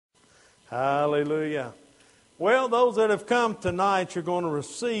Hallelujah. Well, those that have come tonight, you're going to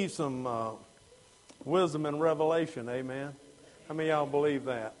receive some wisdom and revelation. Amen. How many of y'all believe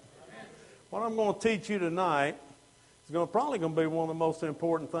that? What I'm going to teach you tonight is probably going to be one of the most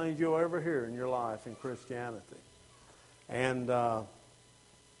important things you'll ever hear in your life in Christianity. And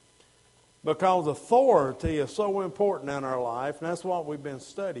because authority is so important in our life, and that's what we've been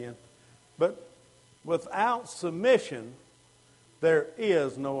studying. But without submission, there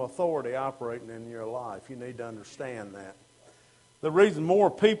is no authority operating in your life. You need to understand that. The reason more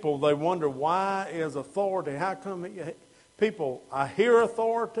people, they wonder, why is authority? How come people, I hear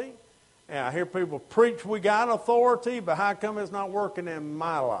authority, and I hear people preach we got authority, but how come it's not working in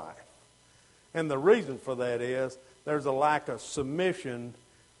my life? And the reason for that is there's a lack of submission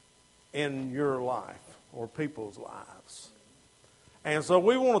in your life or people's lives. And so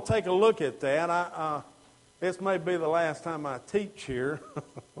we want to take a look at that. This may be the last time I teach here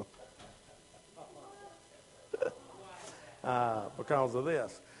because of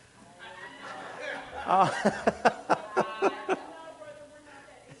this. I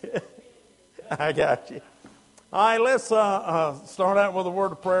got you. All right, let's start out with a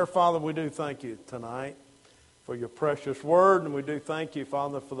word of prayer. Father, we do thank you tonight for your precious word, and we do thank you,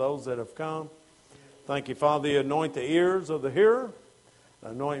 Father, for those that have come. Thank you, Father, you anoint the ears of the hearer.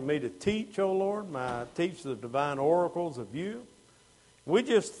 Anoint me to teach, O Lord. Teach the divine oracles of you. We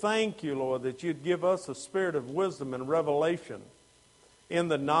just thank you, Lord, that you'd give us a spirit of wisdom and revelation in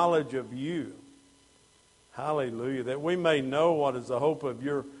the knowledge of you. Hallelujah. That we may know what is the hope of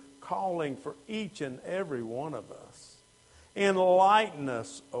your calling for each and every one of us. Enlighten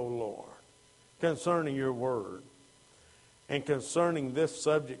us, O Lord, concerning your word and concerning this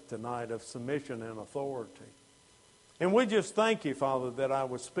subject tonight of submission and authority. And we just thank you, Father, that I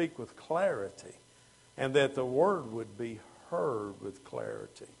would speak with clarity and that the word would be heard with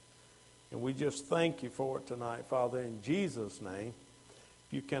clarity. And we just thank you for it tonight, Father, in Jesus' name.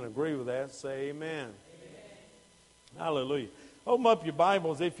 If you can agree with that, say amen. Amen. Hallelujah. Open up your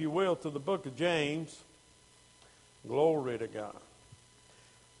Bibles, if you will, to the book of James. Glory to God.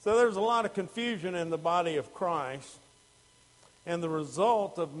 So there's a lot of confusion in the body of Christ. And the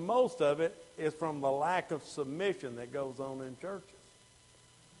result of most of it is from the lack of submission that goes on in churches.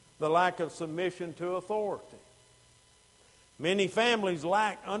 The lack of submission to authority. Many families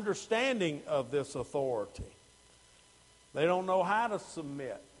lack understanding of this authority. They don't know how to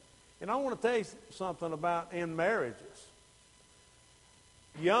submit. And I want to tell you something about in marriages.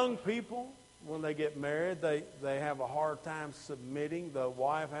 Young people, when they get married, they have a hard time submitting. The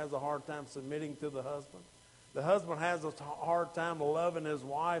wife has a hard time submitting to the husband. The husband has a hard time loving his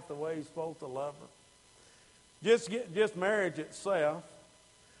wife the way he's supposed to love her. Just marriage itself.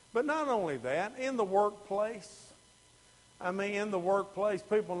 But not only that, in the workplace. In the workplace,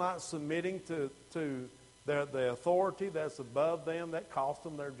 people not submitting to the authority that's above them, that costs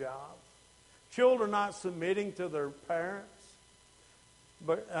them their jobs. Children not submitting to their parents,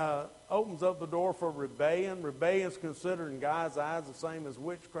 but opens up the door for rebellion. Rebellion is considered in God's eyes the same as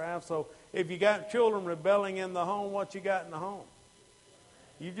witchcraft. So if you got children rebelling in the home, what you got in the home?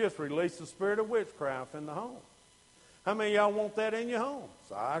 You just released the spirit of witchcraft in the home. How many of y'all want that in your home?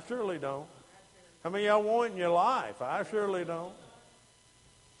 So I surely don't. How many of y'all want it in your life? I surely don't.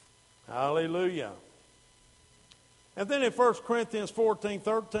 Hallelujah. And then in 1 Corinthians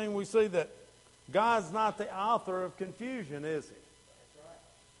 14:13, we see that God's not the author of confusion, is he?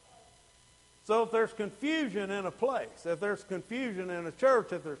 So if there's confusion in a place, if there's confusion in a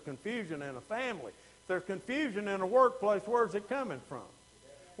church, if there's confusion in a family, if there's confusion in a workplace, where's it coming from?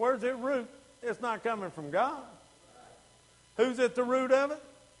 Where's it root? It's not coming from God. Who's at the root of it?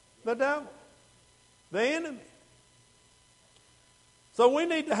 The devil. The enemy. So we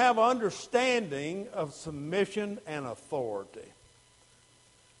need to have understanding of submission and authority.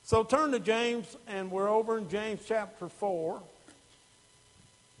 So turn to James, and we're over in James chapter 4.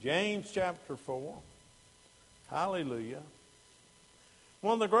 James chapter 4. Hallelujah.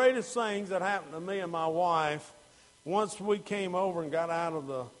 One of the greatest things that happened to me and my wife, once we came over and got out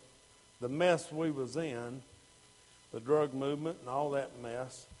of the mess we was in, the drug movement and all that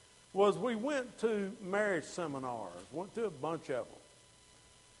mess, was we went to marriage seminars, went to a bunch of them.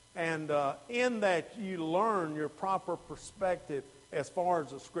 And in that you learn your proper perspective as far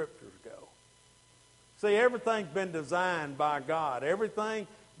as the scriptures go. See, everything's been designed by God. Everything,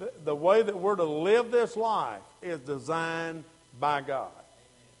 the way that we're to live this life is designed by God.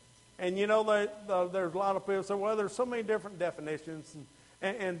 And you know, there's a lot of people say, well, there's so many different definitions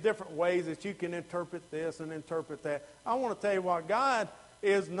and different ways that you can interpret this and interpret that. I want to tell you what, God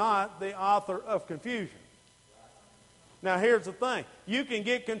is not the author of confusion. Now, here's the thing. You can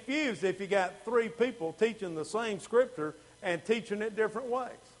get confused if you got three people teaching the same scripture and teaching it different ways.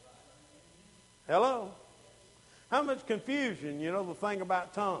 Hello? How much confusion, the thing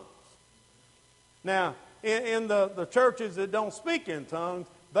about tongues. Now, in the churches that don't speak in tongues,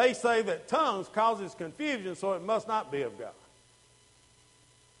 they say that tongues causes confusion, so it must not be of God.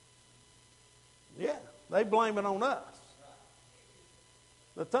 Yeah, they blame it on us,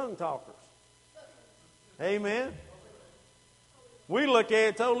 the tongue talkers. Amen? We look at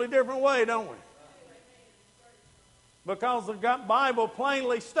it a totally different way, don't we? Because the Bible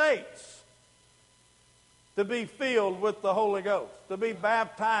plainly states to be filled with the Holy Ghost, to be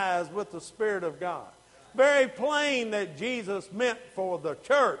baptized with the Spirit of God. Very plain that Jesus meant for the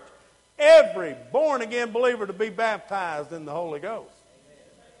church, every born-again believer, to be baptized in the Holy Ghost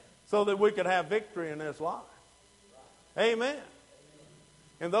so that we could have victory in this life. Amen.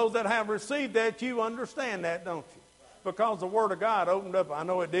 And those that have received that, you understand that, don't you? Because the Word of God opened up. I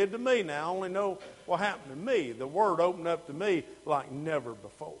know it did to me now. I only know what happened to me. The Word opened up to me like never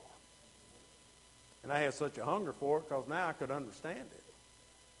before. And I had such a hunger for it because now I could understand it.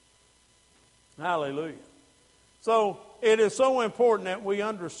 Hallelujah. So it is so important that we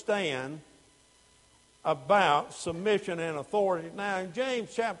understand about submission and authority. Now in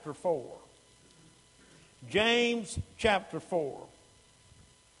James chapter 4. James chapter 4.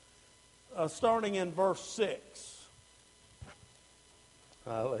 Starting in verse 6.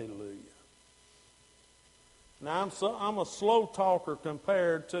 Hallelujah. Now I'm a slow talker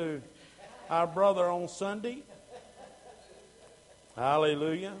compared to our brother on Sunday.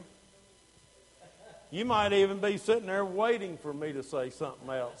 Hallelujah. You might even be sitting there waiting for me to say something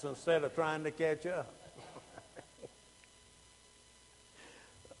else instead of trying to catch up.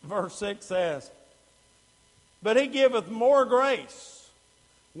 Verse 6 says, "But he giveth more grace.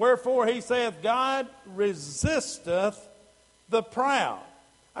 Wherefore he saith, God resisteth the proud."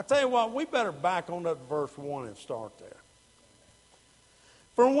 I tell you what, we better back on up to verse 1 and start there.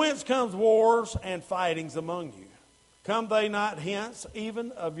 "From whence comes wars and fightings among you? Come they not hence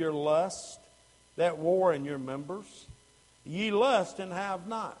even of your lust that war in your members? Ye lust and have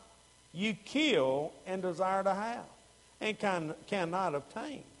not. You kill and desire to have, and cannot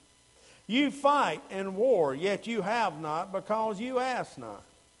obtain. You fight and war, yet you have not, because you ask not.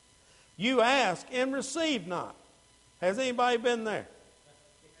 You ask and receive not." Has anybody been there?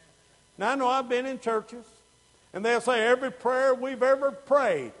 Now I know I've been in churches, and they'll say every prayer we've ever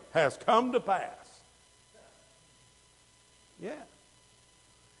prayed has come to pass. Yeah.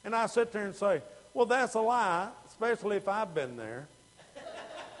 And I sit there and say, well, that's a lie, especially if I've been there.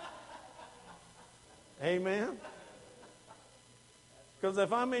 Amen. Because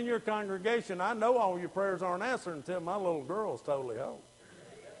if I'm in your congregation, I know all your prayers aren't answered until my little girl's totally whole.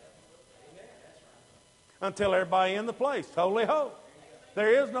 Until everybody in the place totally whole.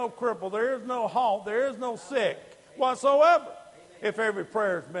 There is no cripple, there is no halt, there is no sick whatsoever if every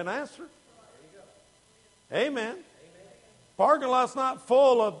prayer has been answered. Amen. Parking lot's not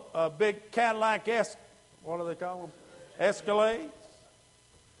full of big Cadillac, what do they call them? Escalades,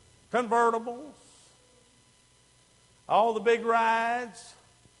 convertibles, all the big rides.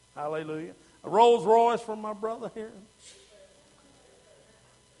 Hallelujah. A Rolls Royce from my brother here.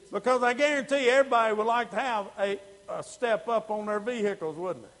 Because I guarantee you everybody would like to have a step up on their vehicles,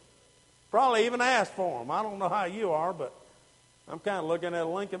 wouldn't they? Probably even ask for them. I don't know how you are, but I'm kind of looking at a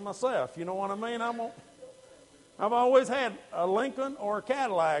Lincoln myself. You know what I mean? I've always had a Lincoln or a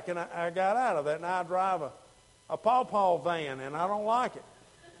Cadillac, and I got out of that. Now I drive a pawpaw van, and I don't like it.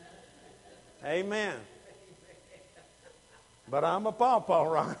 Amen. But I'm a pawpaw,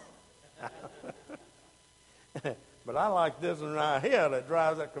 right? But I like this one right here that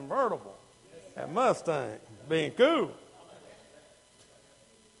drives that convertible, that Mustang, being cool.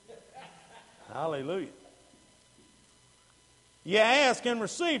 Hallelujah. You ask and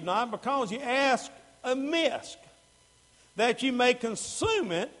receive not, because you ask amiss, that you may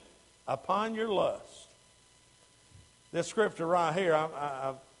consume it upon your lust. This scripture right here,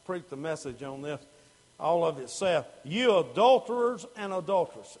 I've preached a message on this. All of it saith, you adulterers and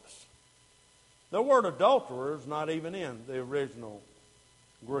adulteresses. The word adulterer is not even in the original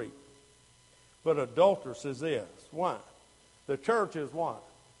Greek. But adulteress is this. Why? The church is what?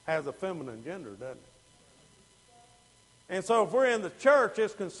 Has a feminine gender, doesn't it? And so if we're in the church,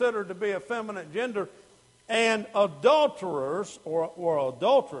 it's considered to be a feminine gender. And adulterers or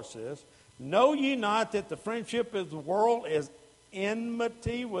adulteresses, know ye not that the friendship of the world is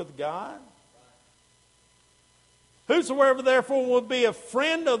enmity with God? Whosoever therefore will be a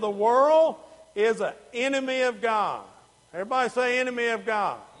friend of the world is an enemy of God. Everybody say enemy of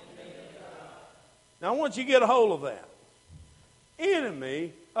God. Enemy of God. Now I want you to get a hold of that.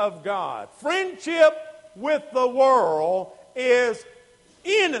 enemy of God. Friendship with the world is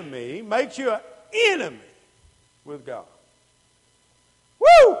enemy, makes you an enemy with God.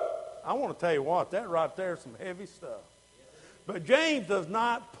 Woo! I want to tell you what, that right there is some heavy stuff. But James does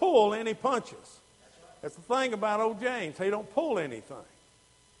not pull any punches. That's the thing about old James. He don't pull anything.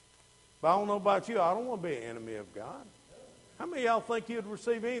 But I don't know about you. I don't want to be an enemy of God. How many of y'all think you'd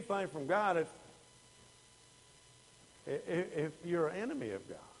receive anything from God if you're an enemy of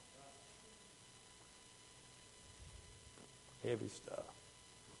God? Heavy stuff.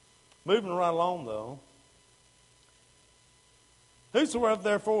 Moving right along, though. Whosoever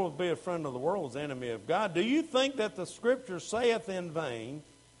therefore will be a friend of the world is enemy of God. Do you think that the Scripture saith in vain,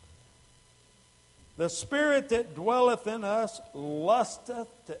 the Spirit that dwelleth in us lusteth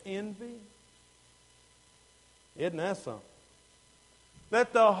to envy? Isn't that something?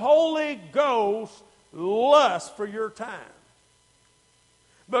 That the Holy Ghost lusts for your time.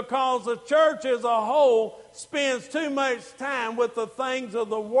 Because the church as a whole spends too much time with the things of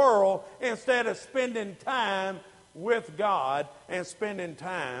the world instead of spending time with God and spending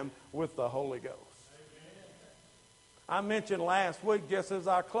time with the Holy Ghost. I mentioned last week, just as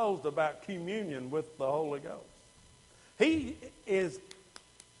I closed, about communion with the Holy Ghost. He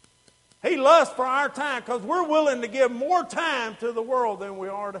lusts for our time because we're willing to give more time to the world than we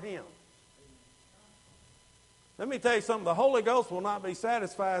are to Him. Let me tell you something. The Holy Ghost will not be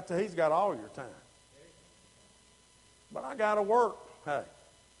satisfied till He's got all your time. But I got to work. Hey,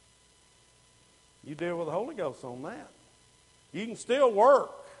 you deal with the Holy Ghost on that. You can still work.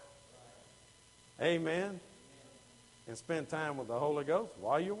 Amen. And spend time with the Holy Ghost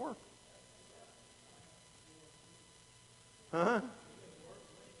while you're working. Huh?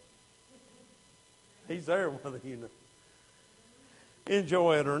 He's there whether you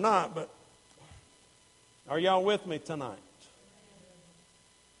enjoy it or not. But are y'all with me tonight?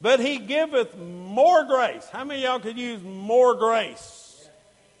 But He giveth more grace. How many of y'all could use more grace?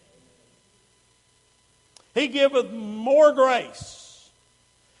 He giveth more grace.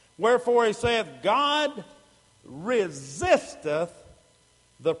 Wherefore He saith, God resisteth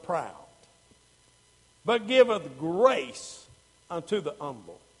the proud, but giveth grace unto the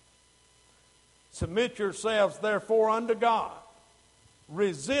humble. Submit yourselves therefore unto God.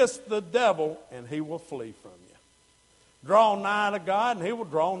 Resist the devil, and he will flee from you. Draw nigh to God, and He will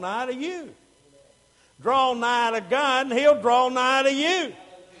draw nigh to you. Draw nigh to God, and He'll draw nigh to you.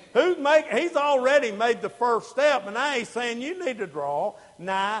 He's already made the first step, and now He's saying, you need to draw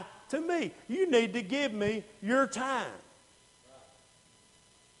nigh to me. You need to give me your time.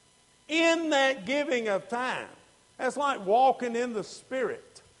 In that giving of time, that's like walking in the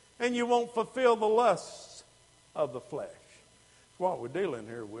Spirit, and you won't fulfill the lusts of the flesh. That's what we're dealing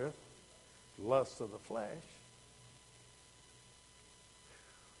here with, lusts of the flesh.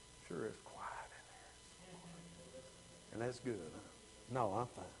 Sure is quiet in here. And that's good, huh? No, I'm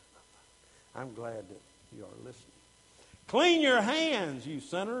fine. I'm glad that you are listening. Clean your hands, you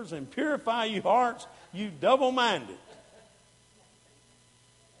sinners, and purify your hearts, you double-minded.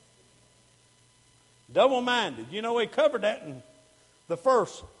 Double-minded. You know, we covered that in the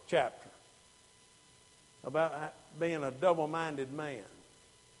first chapter about being a double-minded man.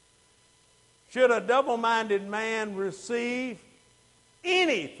 Should a double-minded man receive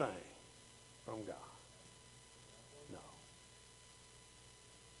anything from God?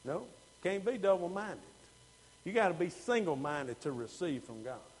 No, can't be double-minded. You got to be single-minded to receive from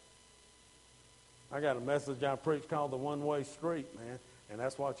God. I got a message I preach called the one-way street, man, and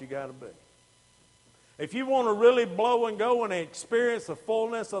that's what you got to be. If you want to really blow and go and experience the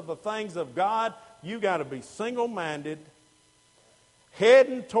fullness of the things of God, you got to be single-minded,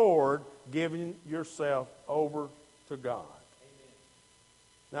 heading toward giving yourself over to God.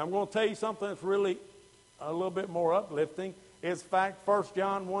 Now, I'm going to tell you something that's really a little bit more uplifting. It's fact, 1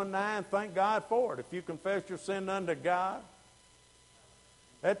 John 1:9, thank God for it. If you confess your sin unto God,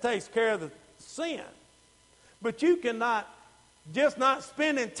 that takes care of the sin. But you cannot, just not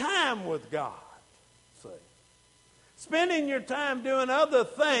spending time with God, see. Spending your time doing other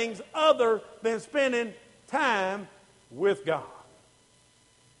things other than spending time with God.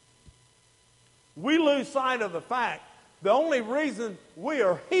 We lose sight of the fact the only reason we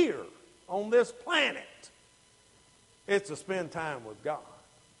are here on this planet is to spend time with God.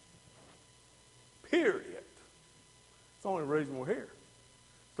 Period. It's the only reason we're here.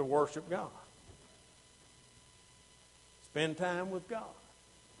 To worship God. Spend time with God.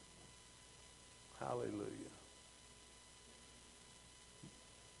 Hallelujah.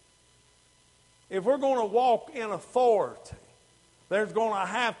 If we're going to walk in authority, there's going to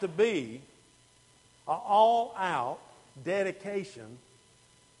have to be an all-out dedication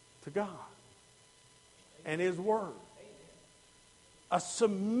to God and His Word. A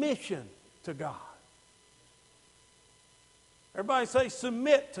submission to God. Everybody say,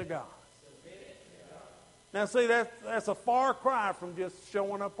 submit to God. Now see, that's a far cry from just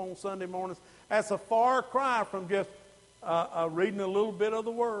showing up on Sunday mornings. That's a far cry from just reading a little bit of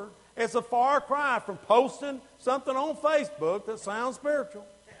the Word. It's a far cry from posting something on Facebook that sounds spiritual.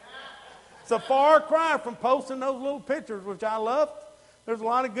 It's a far cry from posting those little pictures, which I love. There's a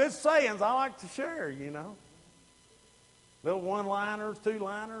lot of good sayings I like to share, you know. Little one-liners,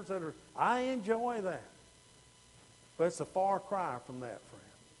 two-liners I enjoy that. But it's a far cry from that, friend.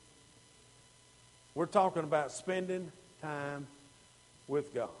 We're talking about spending time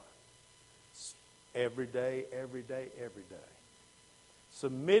with God. Every day, every day, every day.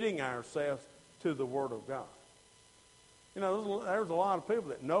 Submitting ourselves to the Word of God. You know, there's a lot of people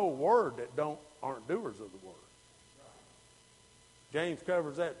that know a word that aren't doers of the Word. James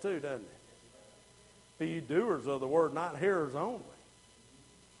covers that too, doesn't he? Be ye doers of the Word, not hearers only.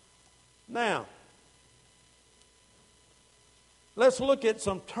 Now, let's look at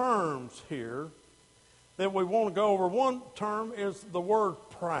some terms here that we want to go over. One term is the word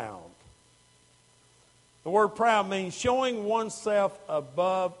proud. The word proud means showing oneself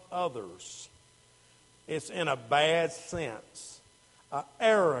above others. It's in a bad sense.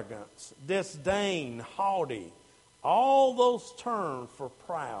 Arrogance, disdain, haughty. All those terms for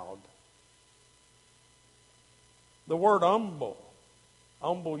proud. The word humble.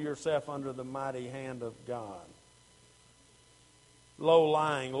 Humble yourself under the mighty hand of God.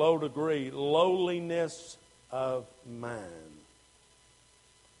 Low-lying, low degree, lowliness of mind.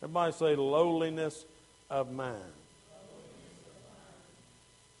 Everybody say lowliness of mind.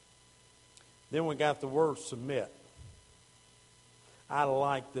 Then we got the word submit. I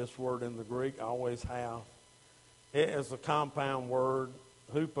like this word in the Greek, I always have. It is a compound word,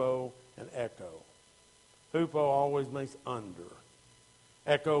 hupo and echo. Hupo always means under.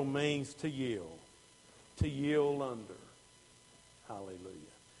 Echo means to yield under.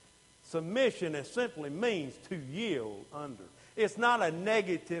 Hallelujah. Submission, it simply means to yield under. It's not a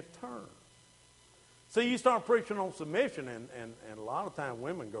negative term. See, you start preaching on submission, and a lot of times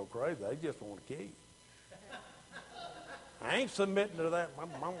women go crazy. They just want to kill you. I ain't submitting to that.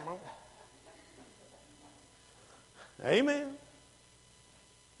 Amen.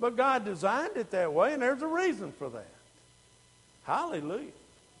 But God designed it that way, and there's a reason for that. Hallelujah.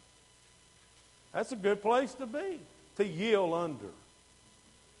 That's a good place to be, to yield under.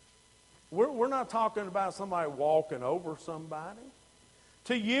 We're not talking about somebody walking over somebody.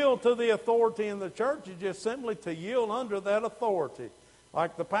 To yield to the authority in the church is just simply to yield under that authority.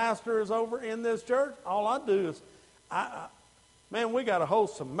 Like the pastor is over in this church, all I do is, man, we got a whole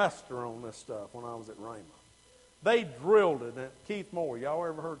semester on this stuff when I was at Rhema. They drilled it at Keith Moore. Y'all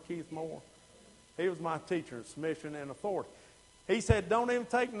ever heard Keith Moore? He was my teacher in submission and authority. He said, don't even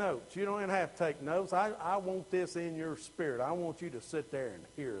take notes. You don't even have to take notes. I want this in your spirit. I want you to sit there and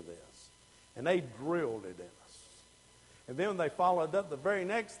hear this. And they drilled it in us. And then they followed up the very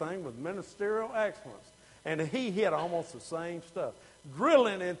next thing with ministerial excellence. And he hit almost the same stuff.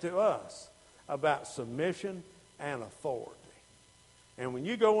 Drilling into us about submission and authority. And when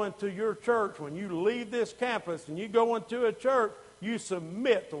you go into your church, when you leave this campus and you go into a church, you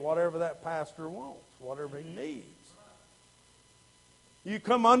submit to whatever that pastor wants, whatever he needs. You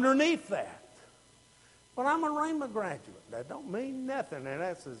come underneath that. But I'm a Rhema graduate. That don't mean nothing, and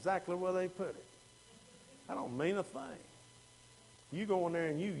that's exactly where they put it. That don't mean a thing. You go in there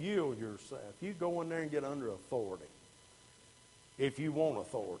and you yield yourself. You go in there and get under authority. If you want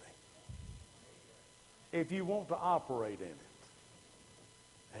authority. If you want to operate in it.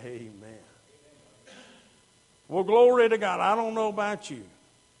 Amen. Well, glory to God. I don't know about you.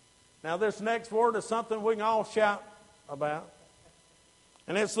 Now, this next word is something we can all shout about.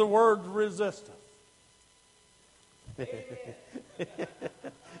 And it's the word resisteth.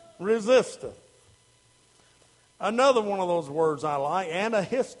 Resisteth. Another one of those words I like,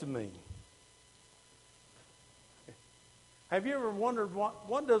 antihistamine. Have you ever wondered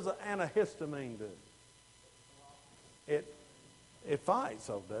what does an antihistamine do? It fights,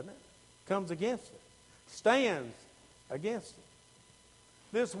 so doesn't it? Comes against it. Stands against it.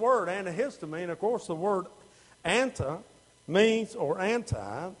 This word, antihistamine, of course, the word anti means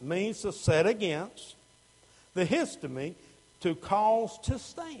to set against. The histamine, to cause to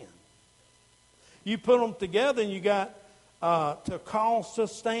stand. You put them together and you got to cause to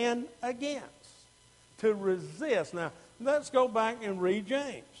stand against. To resist. Now, let's go back and read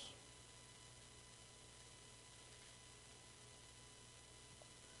James.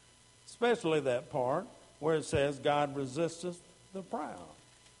 Especially that part. where it says, God resisteth the proud.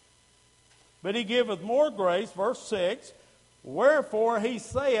 But he giveth more grace, verse 6, wherefore he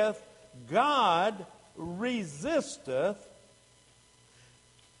saith, God resisteth.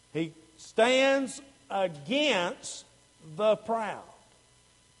 He stands against the proud.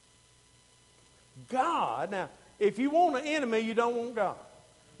 God, now, if you want an enemy, you don't want God.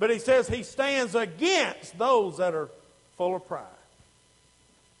 But he says he stands against those that are full of pride.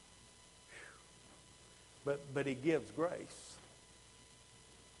 But he gives grace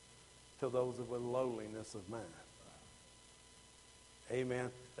to those with lowliness of mind. Amen.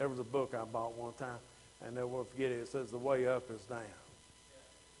 There was a book I bought one time, and never will forget it. It says the way up is down.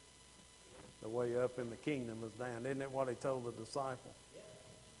 The way up in the kingdom is down. Isn't it what he told the disciple?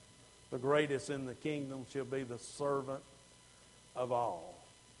 The greatest in the kingdom shall be the servant of all.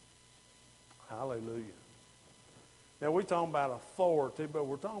 Hallelujah. Now we're talking about authority, but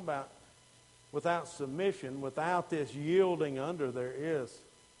we're talking about without submission, without this yielding under, there is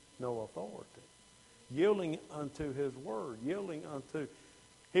no authority. Yielding unto his word. Yielding unto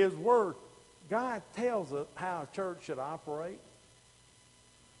his word. God tells us how a church should operate.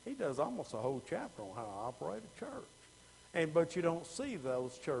 He does almost a whole chapter on how to operate a church. But you don't see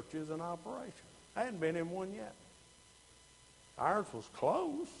those churches in operation. I hadn't been in one yet. Ours was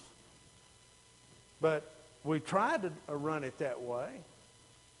close. But we tried to run it that way.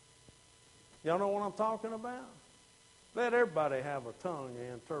 Y'all know what I'm talking about? Let everybody have a tongue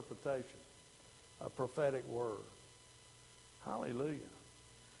and interpretation. A prophetic word. Hallelujah.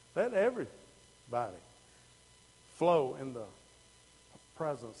 Let everybody flow in the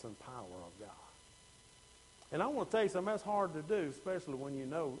presence and power of God. And I want to tell you something, that's hard to do, especially when you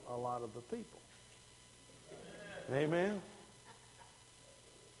know a lot of the people. Amen?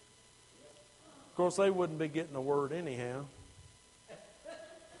 Of course, they wouldn't be getting the word anyhow.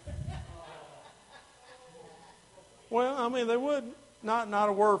 Well, I mean, they wouldn't. Not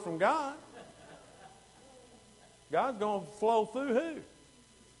a word from God. God's going to flow through who?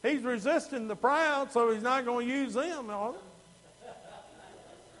 He's resisting the proud, so he's not going to use them.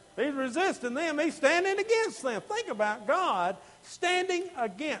 He's resisting them. He's standing against them. Think about God standing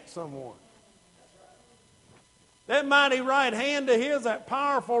against someone. That mighty right hand of his, that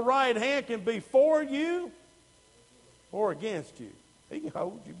powerful right hand can be for you or against you. He can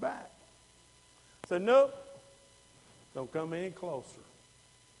hold you back. So nope, don't come any closer.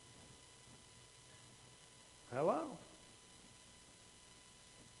 Hello?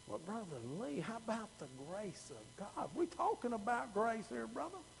 Well, Brother Lee, how about the grace of God? We talking about grace here,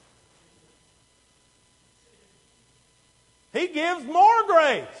 brother? He gives more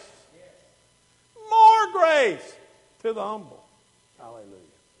grace. More grace to the humble. Hallelujah.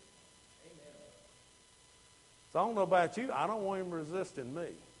 So I don't know about you. I don't want him resisting me.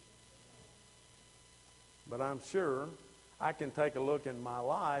 But I'm sure I can take a look in my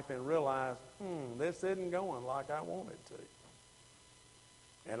life and realize, this isn't going like I want it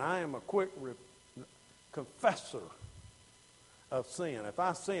to. And I am a quick confessor of sin. If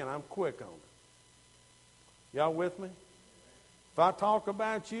I sin, I'm quick on it. Y'all with me? If I talk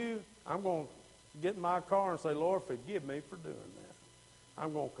about you, I'm going to get in my car and say, Lord, forgive me for doing that.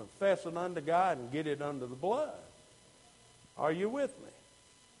 I'm going to confess it unto God and get it under the blood. Are you with me?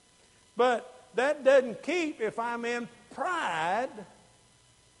 But that doesn't keep, if I'm in pride,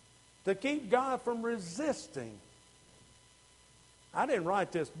 to keep God from resisting. I didn't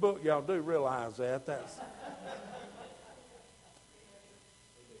write this book. Y'all do realize that.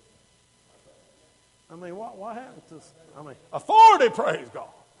 What happened to, authority, praise God.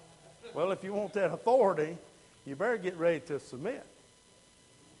 Well, if you want that authority, you better get ready to submit.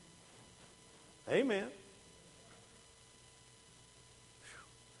 Amen.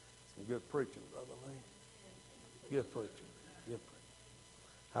 Some good preaching, Brother Lee. Good preaching. Good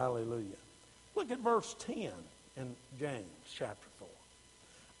preaching. Hallelujah. Look at verse 10 in James chapter 4.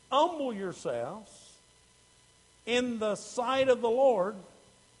 Humble yourselves in the sight of the Lord,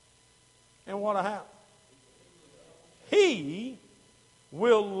 and what happens? He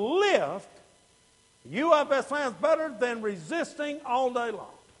will lift you up. That sounds better than resisting all day long.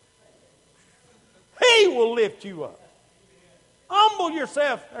 He will lift you up. Humble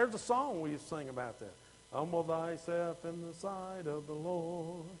yourself. There's a song we used to sing about that. Humble thyself in the sight of the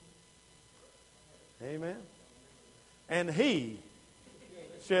Lord. Amen. And he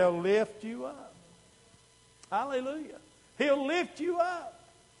shall lift you up. Hallelujah. He'll lift you up.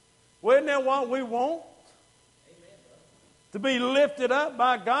 Well, isn't that what we want? To be lifted up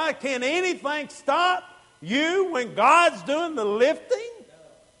by God. Can anything stop you when God's doing the lifting?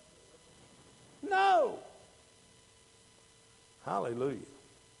 No. Hallelujah.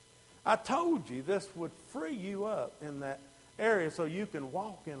 I told you this would free you up in that area so you can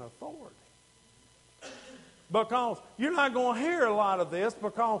walk in authority. Because you're not going to hear a lot of this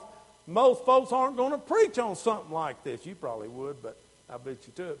because most folks aren't going to preach on something like this. You probably would, but I beat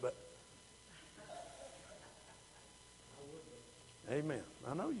you to it. But amen.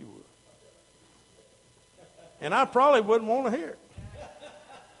 I know you would. And I probably wouldn't want to hear it.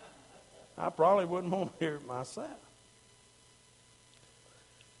 I probably wouldn't want to hear it myself.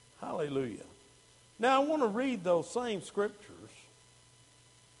 Hallelujah. Now I want to read those same scriptures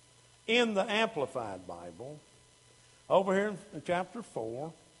in the Amplified Bible over here in chapter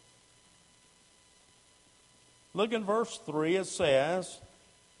 4. Look in verse 3. It says,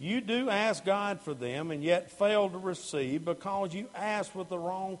 "You do ask God for them and yet fail to receive because you ask with the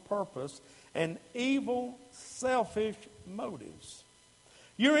wrong purpose and evil, selfish motives.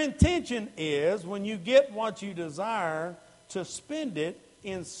 Your intention is, when you get what you desire, to spend it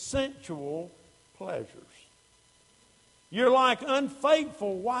in sensual pleasures. You're like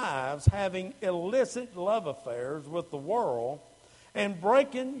unfaithful wives having illicit love affairs with the world and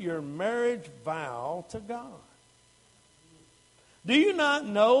breaking your marriage vow to God. Do you not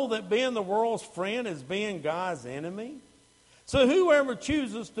know that being the world's friend is being God's enemy? So whoever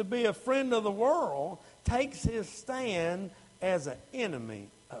chooses to be a friend of the world takes his stand as an enemy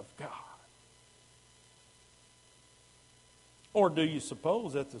of God. Or do you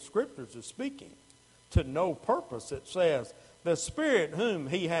suppose that the Scriptures are speaking to no purpose? It says, the Spirit whom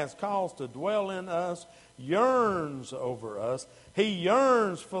He has caused to dwell in us yearns over us. He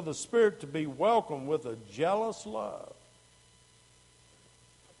yearns for the Spirit to be welcomed with a jealous love.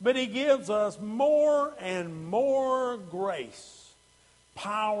 But He gives us more and more grace,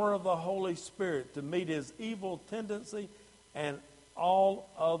 power of the Holy Spirit to meet His evil tendency and all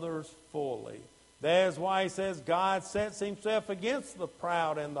others fully. That's why He says God sets Himself against the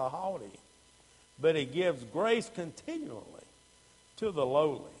proud and the haughty, but He gives grace continually to the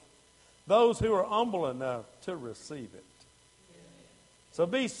lowly, those who are humble enough to receive it. So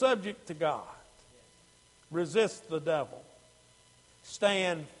be subject to God. Resist the devil.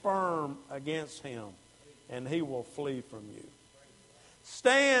 Stand firm against him, and he will flee from you.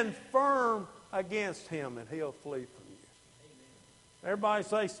 Stand firm against him, and he'll flee from you. Everybody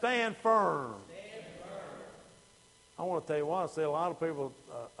say, stand firm. Stand firm. I want to tell you what, I see a lot of people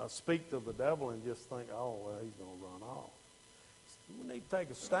speak to the devil and just think, oh, well, he's going to run off. We need to take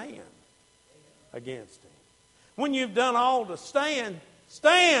a stand against him. When you've done all to stand,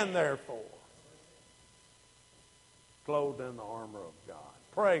 stand therefore, clothed in the armor of God,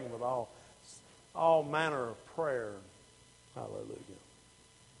 praying with all manner of prayer. Hallelujah.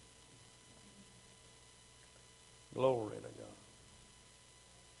 Glory to God.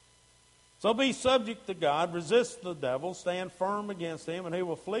 So be subject to God, resist the devil, stand firm against him, and he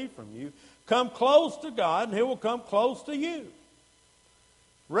will flee from you. Come close to God, and he will come close to you.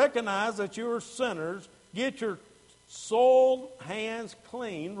 Recognize that you are sinners. Get your soiled hands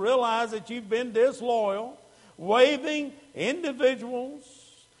clean. Realize that you've been disloyal, waving individuals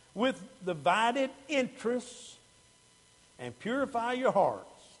with divided interests, and purify your hearts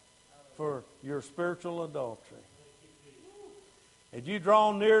for your spiritual adultery. As you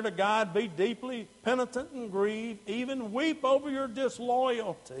draw near to God, be deeply penitent and grieve, even weep over your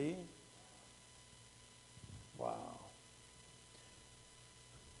disloyalty. Wow.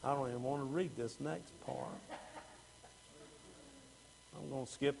 I don't even want to read this next part. I'm going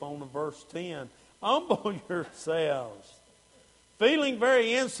to skip on to verse 10. Humble yourselves, feeling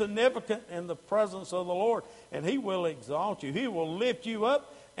very insignificant in the presence of the Lord, and He will exalt you. He will lift you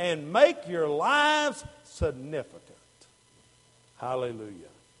up and make your lives significant. Hallelujah.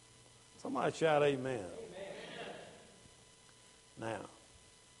 Somebody shout amen. Amen. Now,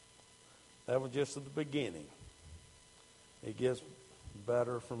 that was just at the beginning. It gets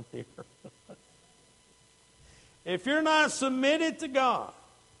better from here. If you're not submitted to God,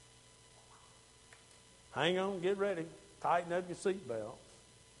 hang on, get ready. Tighten up your seatbelts.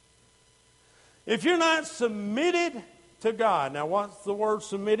 If you're not submitted to God, now what's the word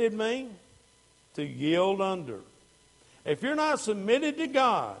submitted mean? To yield under. If you're not submitted to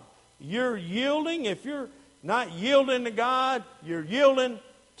God, you're yielding. If you're not yielding to God, you're yielding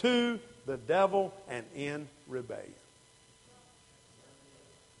to the devil and in rebellion.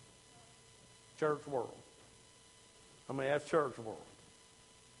 Church world. I mean, that's church world.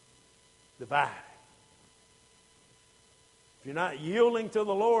 Divided. If you're not yielding to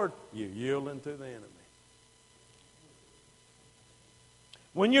the Lord, you're yielding to the enemy.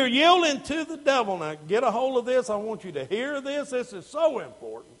 When you're yielding to the devil, now get a hold of this. I want you to hear this. This is so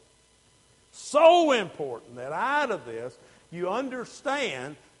important. So important that out of this you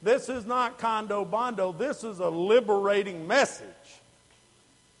understand This is not condo bondo. This is a liberating message.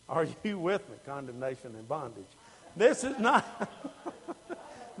 Are you with me? Condemnation and bondage. This is not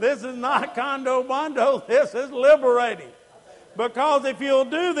this is not condo bondo. This is liberating. Because if you'll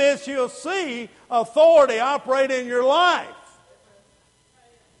do this, you'll see authority operate in your life.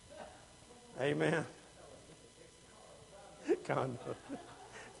 Amen.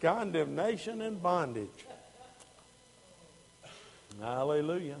 Condemnation and bondage.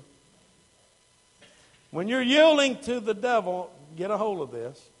 Hallelujah. When you're yielding to the devil, get a hold of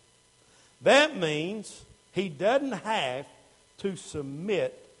this. That means he doesn't have to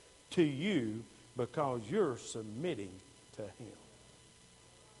submit to you because you're submitting to him.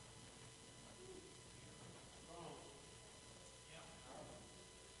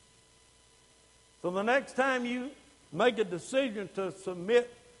 So the next time you make a decision to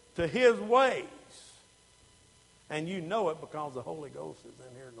submit to his ways, and you know it because the Holy Ghost is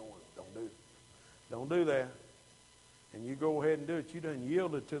in here going, don't do it. Don't do that. And you go ahead and do it. You done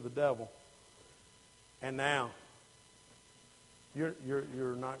yielded to the devil. And now, you're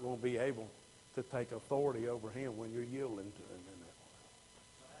not going to be able to take authority over him when you're yielding to him in that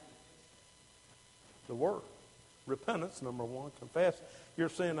way. The Word. Repentance, number one. Confess your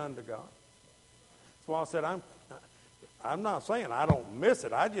sin unto God. That's why I said I'm not saying I don't miss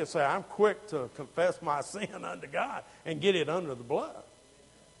it. I just say I'm quick to confess my sin unto God and get it under the blood.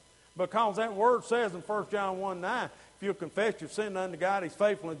 Because that word says in 1 John 1:9, if you'll confess your sin unto God, he's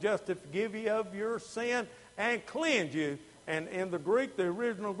faithful and just to forgive you of your sin and cleanse you. And in the Greek, the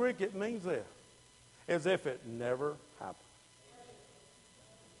original Greek, it means this, as if it never happened.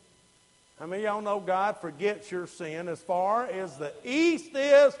 How many of y'all know God forgets your sin as far as the east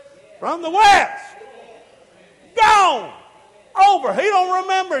is from the west? Gone. Over. He don't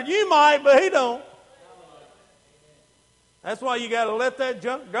remember it. You might, but he don't. That's why you got to let that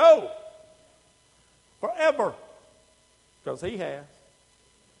junk go. Forever. Because he has.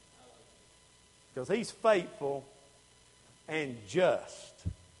 Because he's faithful and just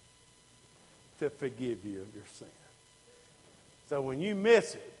to forgive you of your sin. So when you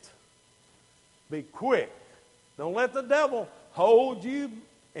miss it, be quick. Don't let the devil hold you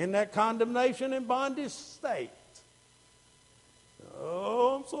in that condemnation and bondage state.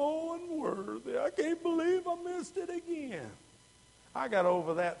 Oh, I'm so unworthy. I can't believe I missed it again. I got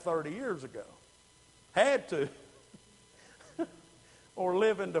over that 30 years ago. Had to. Or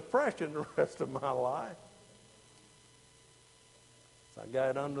live in depression the rest of my life. So I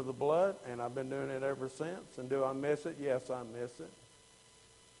got it under the blood, and I've been doing it ever since. And do I miss it? Yes, I miss it.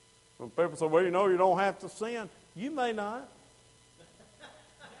 When people say, well, you know, you don't have to sin. You may not.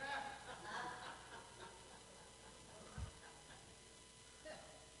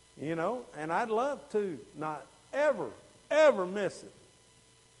 You know, and I'd love to not ever miss it.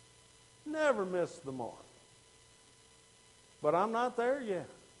 Never miss the mark. But I'm not there yet.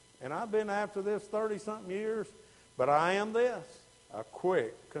 And I've been after this 30-something years. But I am this, a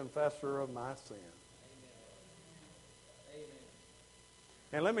quick confessor of my sin. Amen.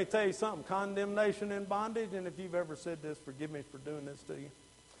 And let me tell you something, condemnation and bondage, and if you've ever said this, forgive me for doing this to you.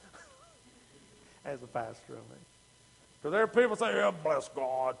 As a pastor, I mean. Because there are people say, oh, bless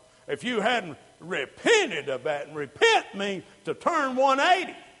God. If you hadn't repented of that, and repent means to turn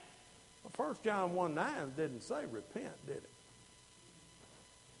 180. Well, 1 John 1:9 didn't say repent, did it?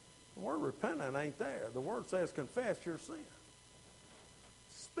 The word repentant ain't there. The word says confess your sin.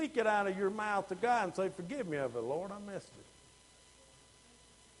 Speak it out of your mouth to God and say, forgive me of it, Lord, I missed it.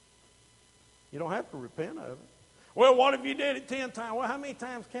 You don't have to repent of it. Well, what if you did it 10 times? Well, how many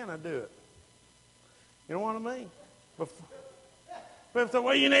times can I do it? You know what I mean? People say,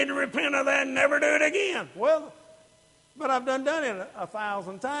 well, you need to repent of that and never do it again. Well, but I've done it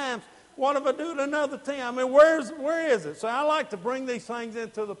 1,000 times. What if I do it another 10? I mean, where is it? So I like to bring these things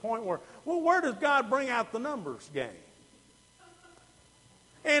into the point where, well, where does God bring out the numbers game?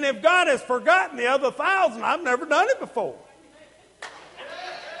 And if God has forgotten the other 1,000, I've never done it before.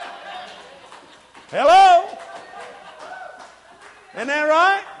 Hello? Isn't that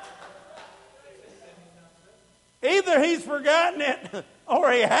right? Either he's forgotten it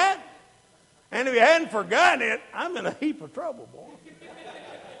or he hadn't. And if he hadn't forgotten it, I'm in a heap of trouble, boy.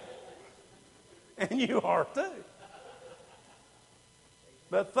 And you are too.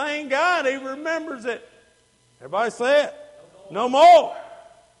 But thank God he remembers it. Everybody say it. No more.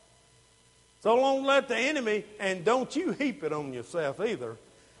 So don't let the enemy, and don't you heap it on yourself either.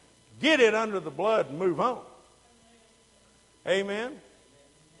 Get it under the blood and move on. Amen.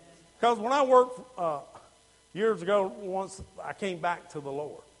 Because when I worked years ago, once I came back to the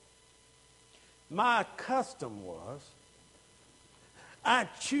Lord, my custom was I'd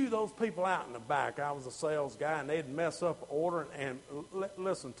chew those people out in the back. I was a sales guy, and they'd mess up an order, and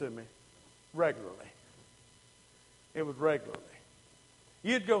listen to me, regularly. It was regularly.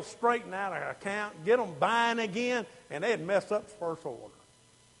 You'd go straighten out an account, get them buying again, and they'd mess up the first order.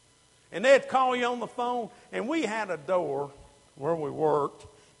 And they'd call you on the phone, and we had a door where we worked.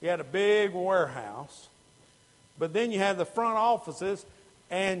 You had a big warehouse, but then you had the front offices,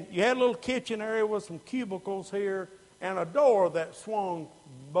 and you had a little kitchen area with some cubicles here and a door that swung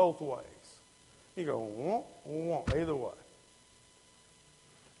both ways. You go, womp, womp, either way.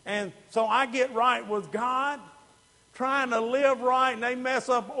 And so I get right with God, trying to live right, and they mess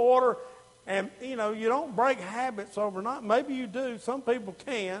up order. And, you know, you don't break habits overnight. Maybe you do. Some people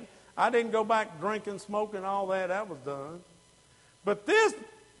can. I didn't go back drinking, smoking, all that. That was done. But this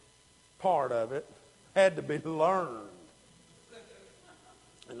part of it had to be learned.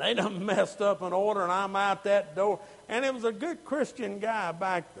 And they done messed up an order, and I'm out that door. And it was a good Christian guy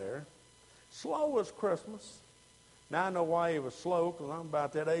back there. Slow as Christmas. Now I know why he was slow, because I'm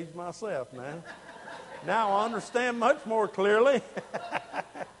about that age myself now. Now I understand much more clearly.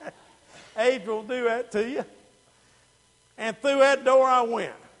 Age will do that to you. And through that door I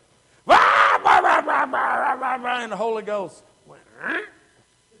went. And the Holy Ghost went.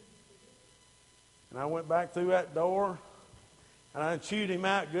 And I went back through that door, and I chewed him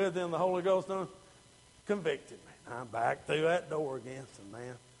out good. Then the Holy Ghost done convicted me. I'm back through that door again. So,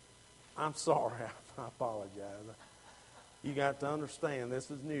 man, I'm sorry. I apologize. You got to understand,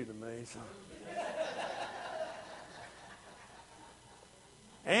 this is new to me. So.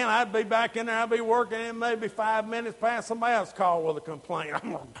 And I'd be back in there, I'd be working, and maybe 5 minutes past, somebody else called with a complaint.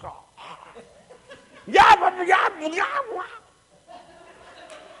 I'm going to call.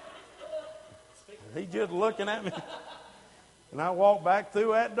 He just looking at me. And I walked back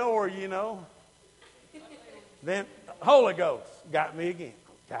through that door, you know. Then Holy Ghost got me again.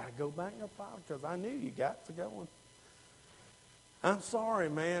 Got to go back and apologize, because I knew you got to go. I'm sorry,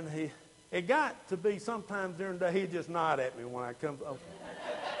 man. It got to be sometimes during the day, he'd just nod at me when I come. Okay.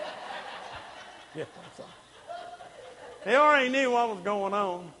 Yeah, I'm sorry. They already knew what was going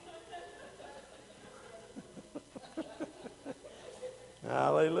on.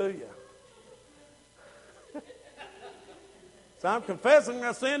 Hallelujah. So I'm confessing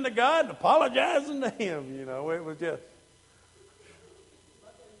my sin to God and apologizing to Him. You know, it was just.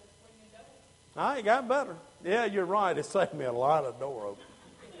 It got better. Yeah, you're right. It saved me a lot of door openers.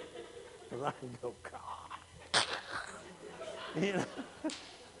 Because I can go, God. You know.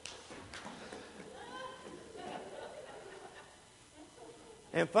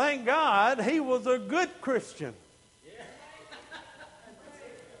 And thank God he was a good Christian.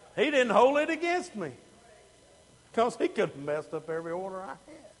 He didn't hold it against me. Because he could have messed up every order I had.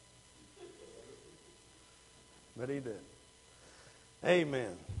 But he didn't.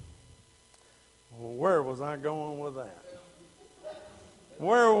 Amen. Well, where was I going with that?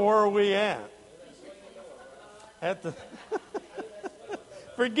 Where were we at? At the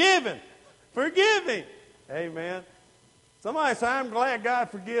forgiving. Forgiving. Amen. Somebody say, I'm glad God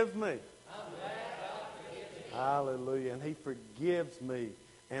forgives me. Hallelujah. And he forgives me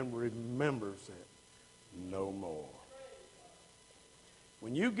and remembers it no more.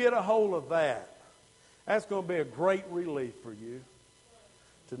 When you get a hold of that, that's going to be a great relief for you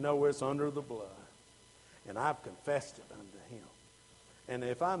to know it's under the blood. And I've confessed it unto him. And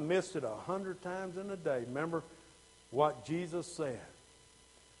if I missed it 100 times in a day, remember what Jesus said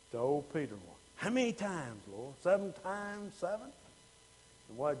to old Peter. How many times, Lord? 7 times 7?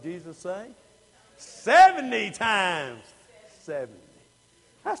 And what did Jesus say? 70 times 70.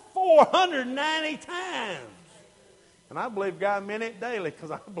 That's 490 times. And I believe God meant it daily,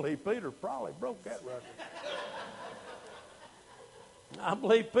 because I believe Peter probably broke that record. I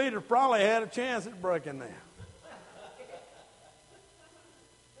believe Peter probably had a chance at breaking that.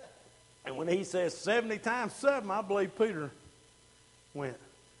 And when he says 70 times 7, I believe Peter went,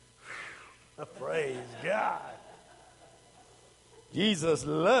 praise God. Jesus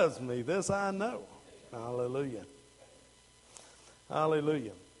loves me. This I know. Hallelujah.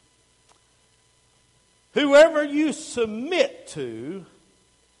 Hallelujah. Whoever you submit to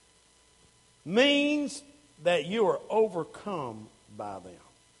means that you are overcome by them.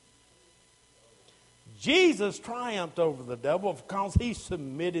 Jesus triumphed over the devil because he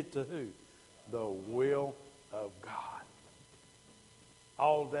submitted to who? The will of God.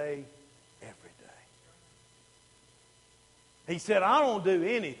 All day, every day. He said, I don't do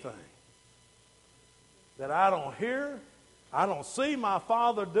anything that I don't hear, I don't see my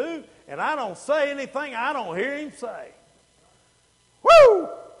Father do, and I don't say anything I don't hear him say. Woo!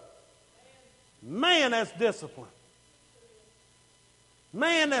 Man, that's discipline.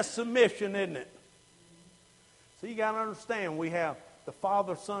 Man, that's submission, isn't it? So you got to understand, we have the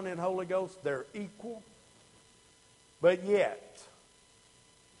Father, Son, and Holy Ghost. They're equal. But yet,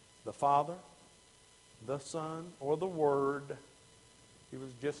 the Father, the Son, or the Word, He was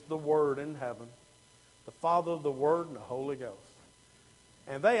just the Word in heaven. The Father, the Word, and the Holy Ghost.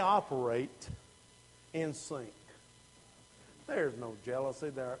 And they operate in sync. There's no jealousy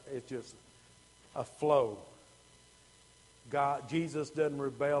there. It's just a flow. Jesus doesn't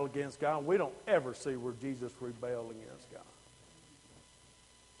rebel against God. We don't ever see where Jesus rebelled against God.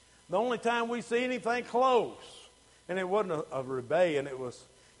 The only time we see anything close, and it wasn't a rebellion, it was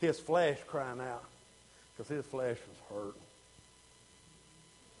his flesh crying out, because his flesh was hurting.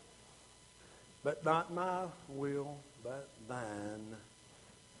 But not my will, but thine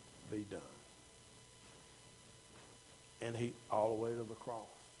be done. And he all the way to the cross.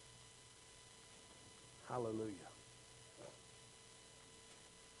 Hallelujah.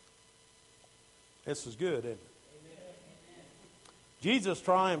 This is good, isn't it? Amen. Jesus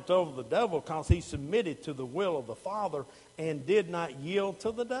triumphed over the devil because he submitted to the will of the Father and did not yield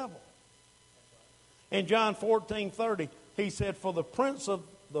to the devil. In John 14:30, he said, "For the prince of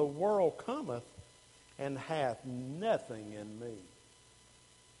the world cometh and hath nothing in me."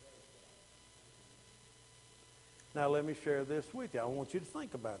 Now let me share this with you. I want you to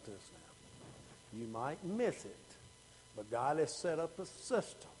think about this now. You might miss it, but God has set up a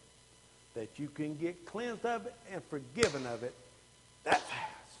system that you can get cleansed of it and forgiven of it that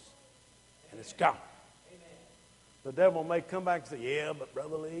fast. And it's gone. Amen. The devil may come back and say, "Yeah, but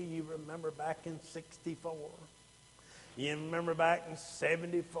Brother Lee, you remember back in 64? You remember back in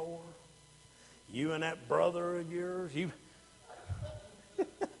 74? You and that brother of yours, you..."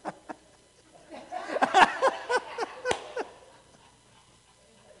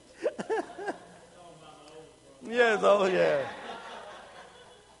 Yes, oh yeah.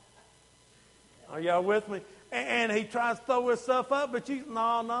 Are y'all with me? And he tries to throw his stuff up, but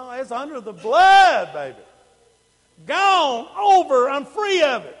no, it's under the blood, baby. Gone, over, I'm free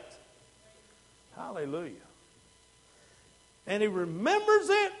of it. Hallelujah. And he remembers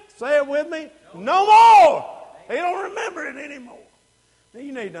it, say it with me, no more. He don't remember it anymore. Now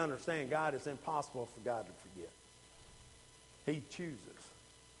you need to understand, God, it's impossible for God to forget. He chooses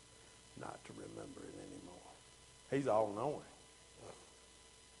not to remember it anymore. He's all-knowing.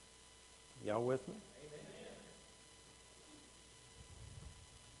 Y'all with me? Amen.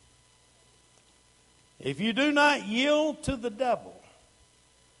 If you do not yield to the devil,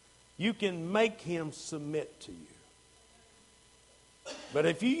 you can make him submit to you. But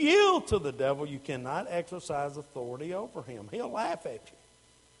if you yield to the devil, you cannot exercise authority over him. He'll laugh at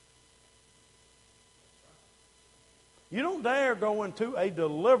you. You don't dare go into a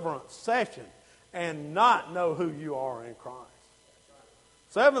deliverance session and not know who you are in Christ.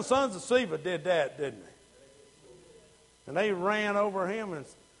 7 sons of Sceva did that, didn't they? And they ran over him and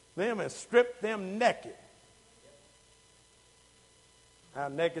stripped them naked. How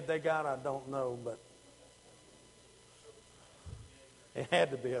naked they got, I don't know, but it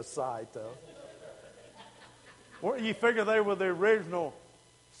had to be a sight, though. Well, you figure they were the original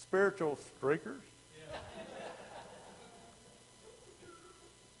spiritual streakers?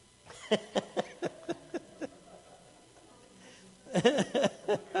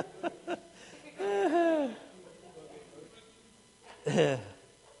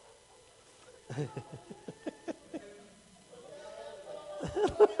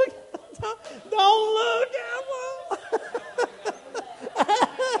 Don't look at them.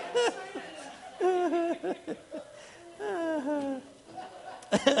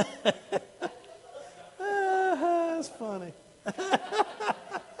 That's funny.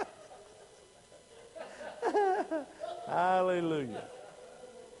 Hallelujah.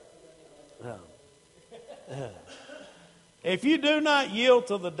 If you do not yield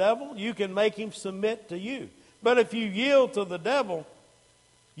to the devil, you can make him submit to you. But if you yield to the devil,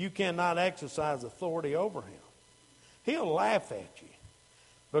 you cannot exercise authority over him. He'll laugh at you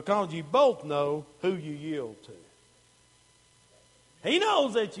because you both know who you yield to. He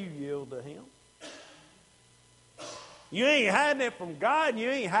knows that you yield to him. You ain't hiding it from God, and you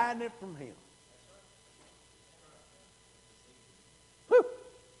ain't hiding it from him. Whew.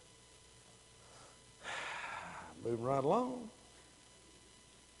 Moving right along.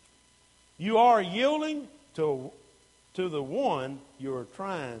 You are yielding to the one you are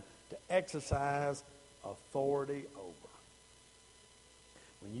trying to exercise authority over.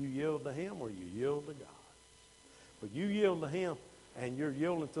 When you yield to him or you yield to God. But you yield to him and you're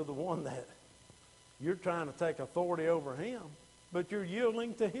yielding to the one that you're trying to take authority over him, but you're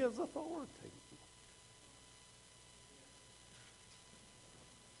yielding to his authority.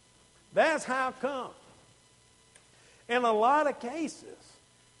 That's how come. In a lot of cases,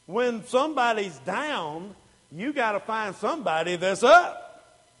 when somebody's down, you got to find somebody that's up.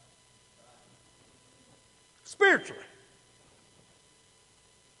 Spiritually.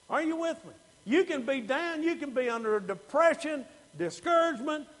 Are you with me? You can be down, you can be under a depression,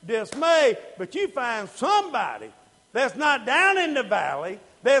 discouragement, dismay, but you find somebody that's not down in the valley,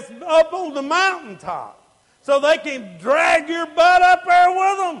 that's up on the mountaintop, so they can drag your butt up there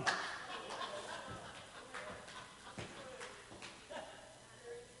with them.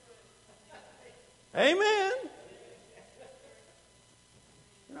 Amen.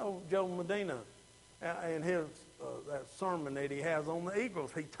 You know, Joe Medina, in his that sermon that he has on the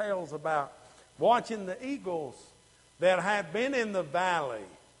eagles, he tells about watching the eagles that had been in the valley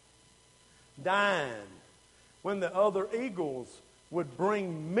dying when the other eagles would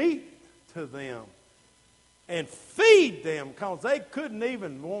bring meat to them and feed them because they couldn't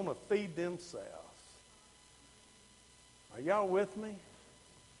even want to feed themselves. Are y'all with me?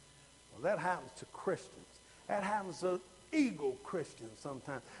 Well, that happens to Christians. That happens to eagle Christians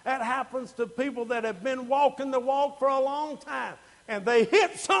sometimes. That happens to people that have been walking the walk for a long time, and they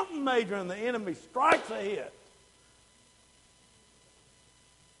hit something major and the enemy strikes a hit.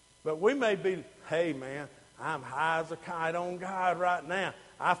 But we may be, hey man, I'm high as a kite on God right now.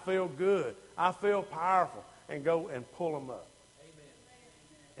 I feel good. I feel powerful. And go and pull them up. Amen.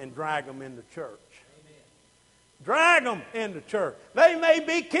 And drag them into church. Amen. Drag them into church. They may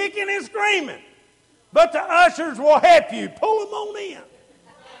be kicking and screaming, but the ushers will help you. Pull them on in.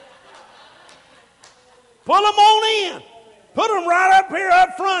 Pull them on in. Put them right up here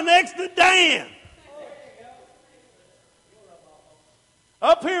up front next to Dan.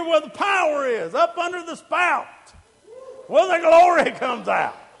 Up here where the power is. Up under the spout. Where the glory comes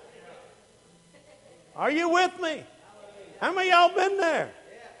out. Are you with me? How many of y'all been there?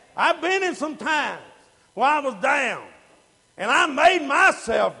 I've been in some times where I was down. And I made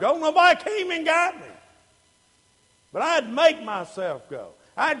myself go. Nobody came and got me. But I'd make myself go.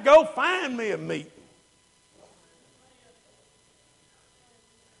 I'd go find me a meeting.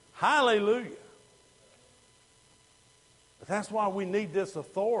 Hallelujah. But that's why we need this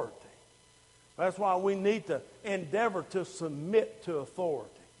authority. That's why we need to endeavor to submit to authority.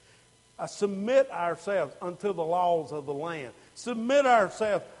 Submit ourselves unto the laws of the land. Submit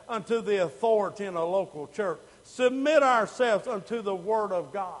ourselves unto the authority in a local church. Submit ourselves unto the Word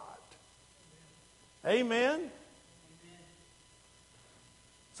of God. Amen?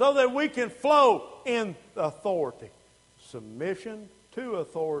 So that we can flow in authority. Submission to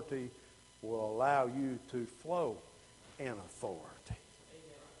authority will allow you to flow in authority.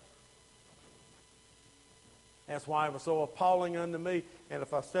 That's why it was so appalling unto me. And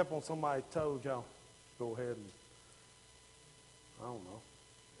if I step on somebody's toes, y'all go ahead and, I don't know,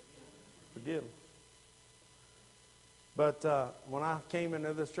 forgive them. But when I came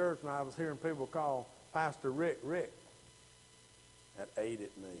into this church and I was hearing people call Pastor Rick, that ate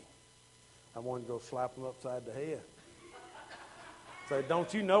at me. I wanted to go slap him upside the head. Say,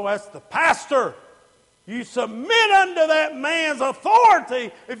 don't you know that's the pastor? You submit unto that man's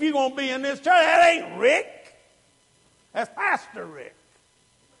authority if you're going to be in this church. That ain't Rick. That's Pastor Rick.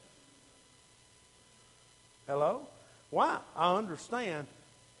 Hello? Why? I understand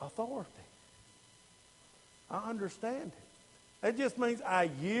authority. I understand it. It just means I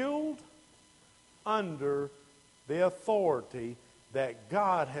yield under the authority that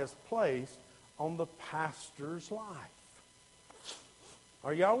God has placed on the pastor's life.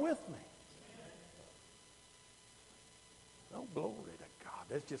 Are y'all with me? Oh, glory to God.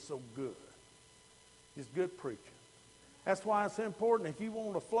 That's just so good. It's good preaching. That's why it's important. If you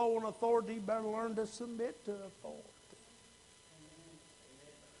want to flow in authority, you better learn to submit to authority.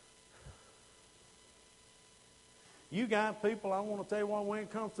 You got people, I want to tell you what, when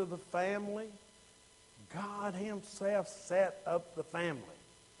it comes to the family, God himself set up the family.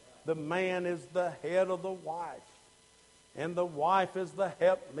 The man is the head of the wife. And the wife is the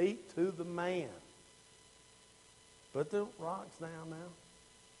helpmeet to the man. Put the rocks down now.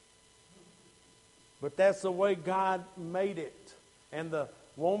 But that's the way God made it. And the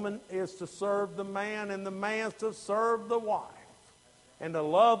woman is to serve the man, and the man's to serve the wife. And to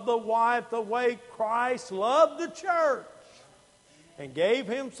love the wife the way Christ loved the church and gave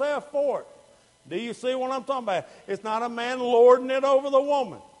himself for it. Do you see what I'm talking about? It's not a man lording it over the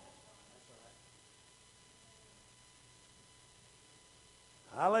woman.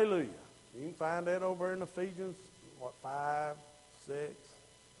 Hallelujah. You can find that over in Ephesians, 5, 6.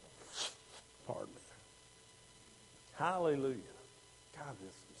 Pardon me. Hallelujah. God, this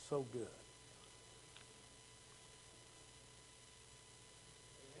is so good.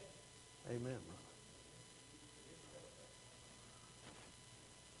 Amen, brother.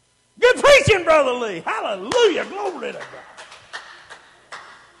 Good preaching, Brother Lee. Hallelujah. Glory to God.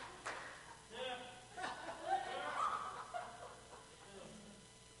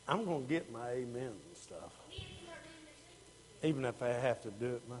 I'm going to get my amen and stuff, even if I have to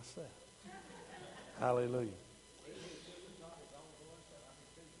do it myself. Hallelujah.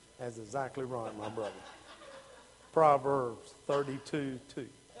 That's exactly right, my brother. Proverbs 32:2.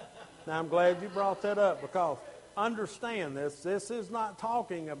 Now, I'm glad you brought that up, because understand this. This is not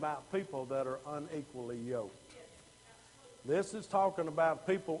talking about people that are unequally yoked. This is talking about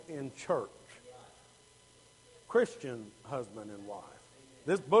people in church. Christian husband and wife.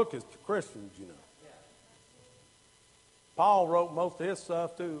 This book is to Christians, you know. Paul wrote most of his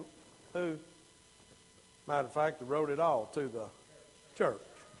stuff to who? Matter of fact, he wrote it all to the church.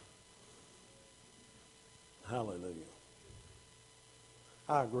 Hallelujah.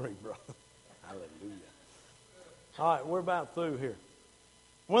 I agree, brother. Hallelujah. All right, we're about through here.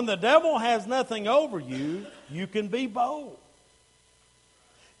 When the devil has nothing over you, you can be bold.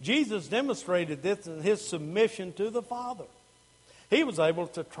 Jesus demonstrated this in his submission to the Father. He was able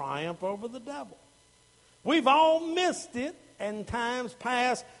to triumph over the devil. We've all missed it in times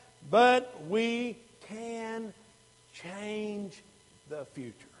past, but we can change the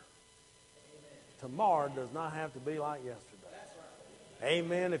future. Tomorrow does not have to be like yesterday.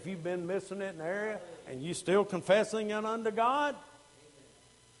 Amen. If you've been missing it in the area and you're still confessing it unto God,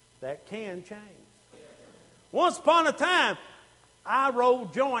 that can change. Once upon a time, I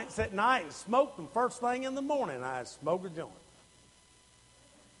rolled joints at night and smoked them first thing in the morning. I'd smoke a joint.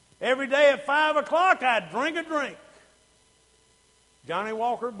 Every day at 5 o'clock, I'd drink a drink. Johnny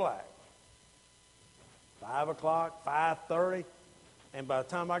Walker Black. 5 o'clock, 5:30, and by the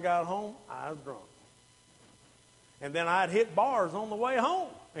time I got home, I was drunk. And then I'd hit bars on the way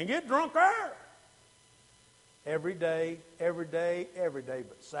home and get drunk there. Every day,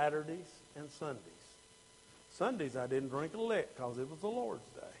 but Saturdays and Sundays. Sundays I didn't drink a lick because it was the Lord's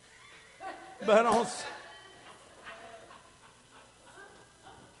day. But not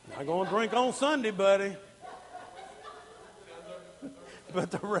going to drink on Sunday, buddy.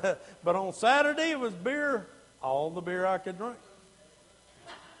 But on Saturday it was beer, all the beer I could drink.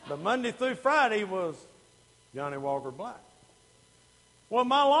 But Monday through Friday was Johnny Walker Black. Well,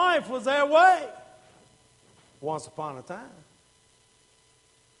 my life was that way once upon a time.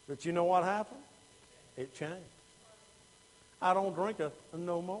 But you know what happened? It changed. I don't drink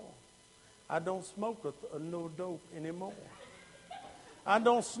no more. I don't smoke no dope anymore. I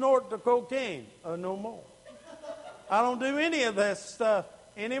don't snort the cocaine no more. I don't do any of that stuff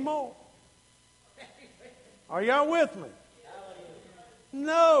anymore. Are y'all with me?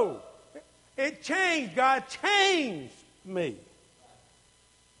 No. It changed. God changed me.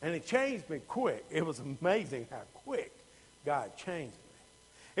 And He changed me quick. It was amazing how quick God changed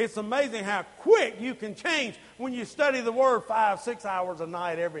me. It's amazing how quick you can change when you study the Word 5-6 hours a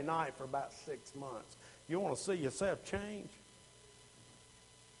night every night for about 6 months. You want to see yourself change?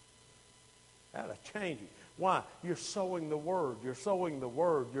 That'll change you. Why? You're sowing the Word. You're sowing the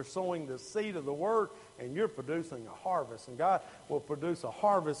Word. You're sowing the seed of the Word, and you're producing a harvest. And God will produce a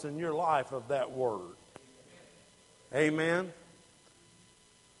harvest in your life of that Word. Amen.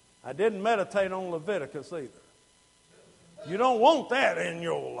 I didn't meditate on Leviticus either. You don't want that in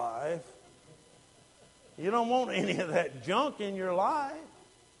your life. You don't want any of that junk in your life.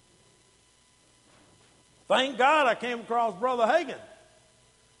 Thank God I came across Brother Hagin,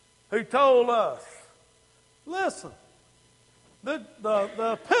 who told us, listen, the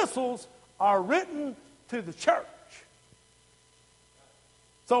epistles are written to the church.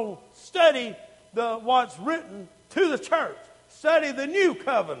 So study what's written to the church. Study the new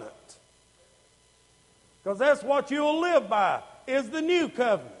covenant. Because that's what you'll live by, is the new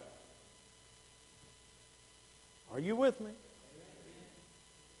covenant. Are you with me?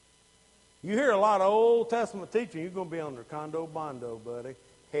 You hear a lot of Old Testament teaching, you're going to be under condo bondo, buddy.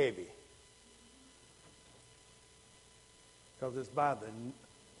 Heavy. Because it's by the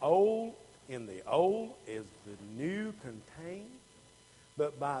old, in the old is the new contained,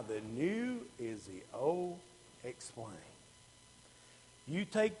 but by the new is the old explained. You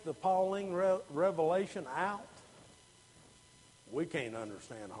take the Pauline revelation out, we can't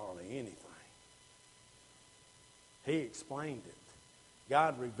understand hardly anything. He explained it.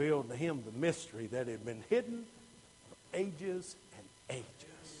 God revealed to him the mystery that had been hidden for ages and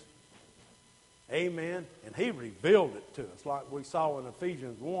ages. Amen. And he revealed it to us like we saw in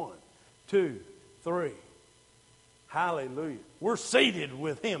Ephesians 1, 2, 3. Hallelujah. We're seated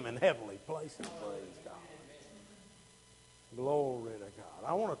with him in heavenly places. Praise God. Glory to God.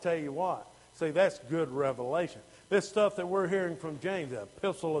 I want to tell you what. See, that's good revelation. This stuff that we're hearing from James, the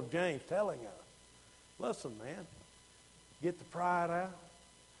epistle of James telling us. Listen, man. Get the pride out.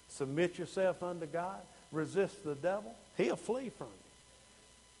 Submit yourself unto God. Resist the devil. He'll flee from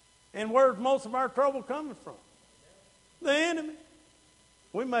you. And where's most of our trouble coming from? The enemy.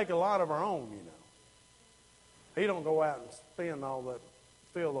 We make a lot of our own, you know. He don't go out and spend all that,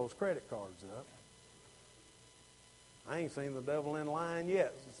 fill those credit cards up. I ain't seen the devil in line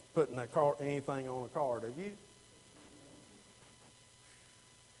yet putting anything on a card, have you?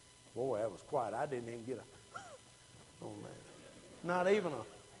 Boy, that was quiet. I didn't even get a on that. Not even a.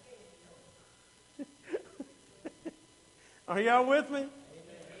 Are y'all with me? Amen.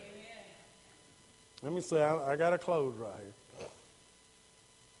 Let me say, I got to close right here.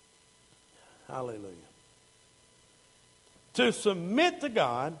 Hallelujah. To submit to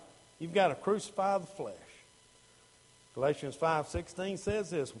God, you've got to crucify the flesh. Galatians 5:16 says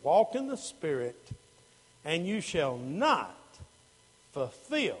this, walk in the Spirit, and you shall not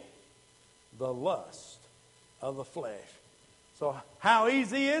fulfill the lust of the flesh. So how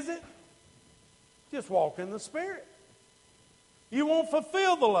easy is it? Just walk in the Spirit. You won't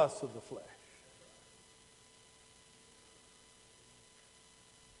fulfill the lust of the flesh.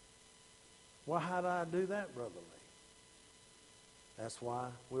 Well, how do I do that, Brother Lee? That's why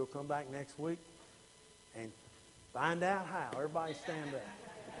we'll come back next week and find out how. Everybody stand up.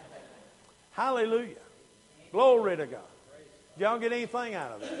 Hallelujah. Glory to God. Did y'all get anything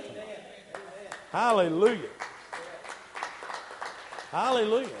out of that tonight? Hallelujah.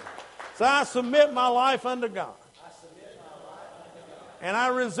 Hallelujah. So I submit my life unto God. And I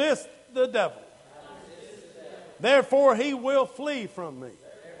resist the devil. Therefore he will flee from me.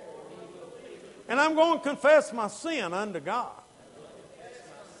 And I'm going to confess my sin unto God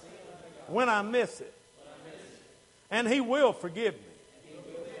when I miss it. And he will forgive me.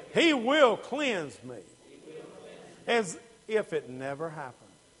 He will cleanse me as if it never happened.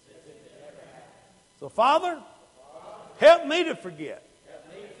 So, Father, help me to forget.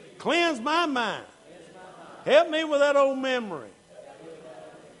 Cleanse my mind. Help me with that old memory.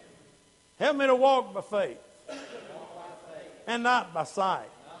 Help me to walk by faith and not by sight.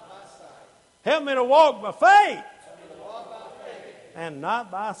 Help me to walk by faith and not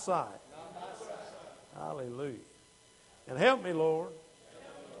by sight. Hallelujah. And help me, Lord,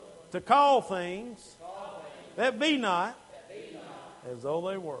 to call things that be not as though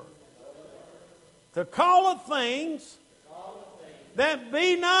they were. To call things that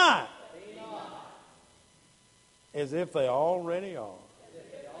be not as if they already are.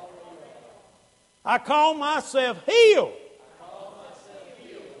 I call myself healed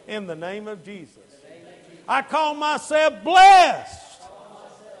in the name of Jesus. I call myself blessed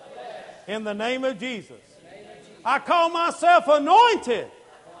in the name of Jesus. I call myself anointed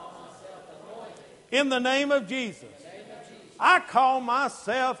in the name of Jesus. I call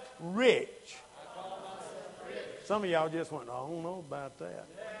myself rich. Some of y'all just went, I don't know about that.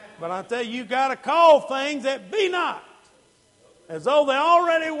 But I tell you, you got to call things that be not as though they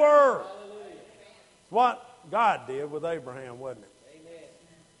already were. It's what God did with Abraham, wasn't it?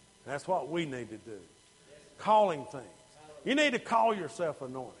 That's what we need to do. Calling things. You need to call yourself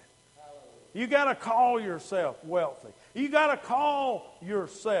anointed. You got to call yourself wealthy. You got to call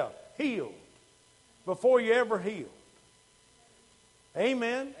yourself healed before you ever healed.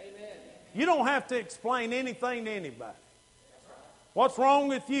 Amen? Amen. You don't have to explain anything to anybody. What's wrong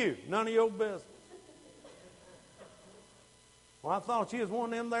with you? None of your business. Well, I thought you was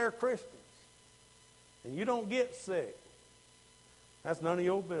one of them there Christians. And you don't get sick. That's none of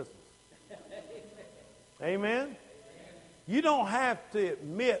your business. Amen? You don't have to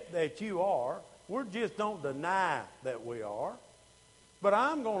admit that you are. We just don't deny that we are. But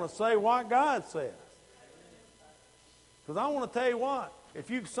I'm going to say what God says. Because I want to tell you what. If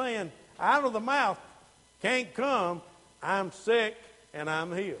you're saying out of the mouth can't come, I'm sick and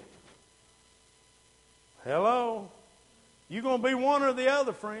I'm healed. Hello? You're going to be one or the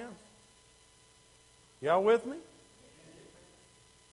other, friends. Y'all with me?